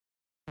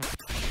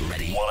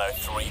Ready?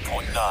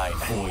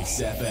 103.9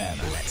 Voice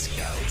FM. Let's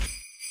go.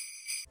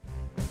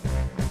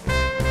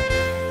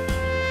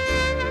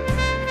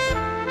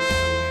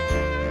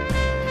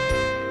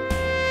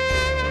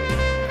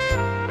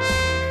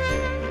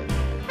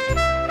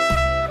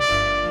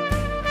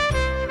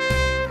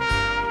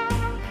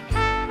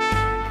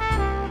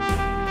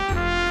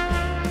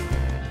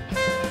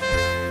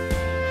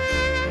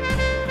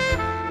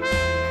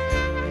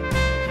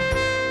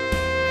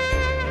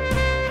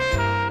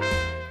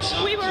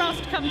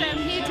 Come down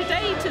here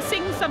today to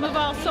sing some of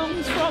our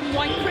songs from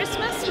White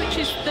Christmas, which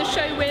is the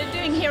show we're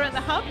doing here at the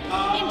Hub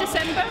in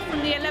December from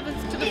the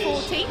 11th to the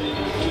 14th.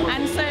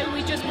 And so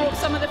we just brought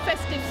some of the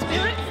festive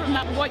spirit from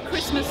that White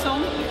Christmas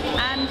song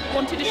and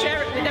wanted to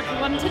share it with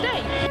everyone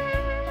today.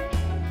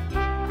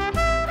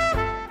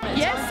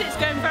 Yes, it's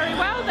going very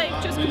well.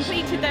 They've just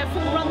completed their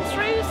full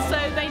run-through,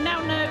 so they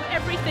now know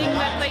everything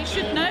that they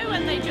should know,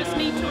 and they just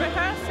need to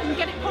rehearse and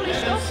get it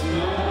polished off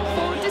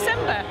for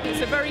December.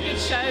 It's a very good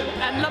show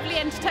and lovely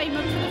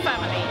entertainment for the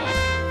family.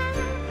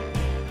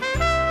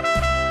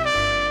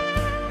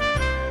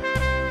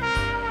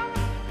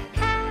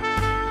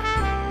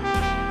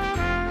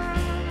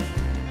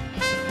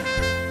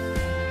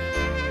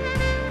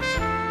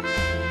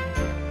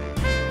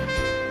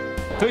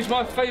 Who's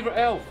my favourite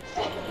elf?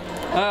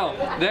 Well,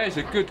 there's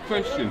a good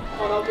question.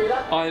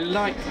 I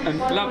like and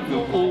love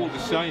them all the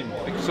same,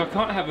 because I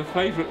can't have a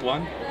favourite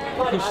one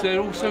because they're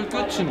all so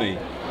good to me.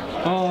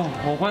 Oh,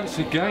 well, once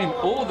again,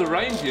 all the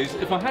reindeers,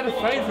 if I had a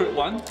favourite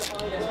one,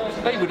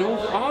 they would all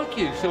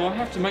argue, so I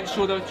have to make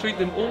sure that I treat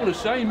them all the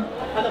same,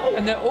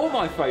 and they're all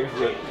my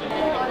favourite.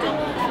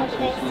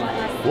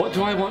 What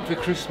do I want for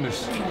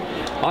Christmas?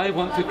 I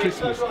want for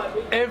Christmas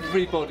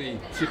everybody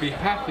to be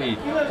happy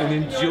and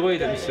enjoy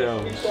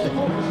themselves.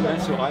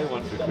 That's what I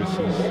want for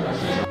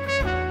Christmas.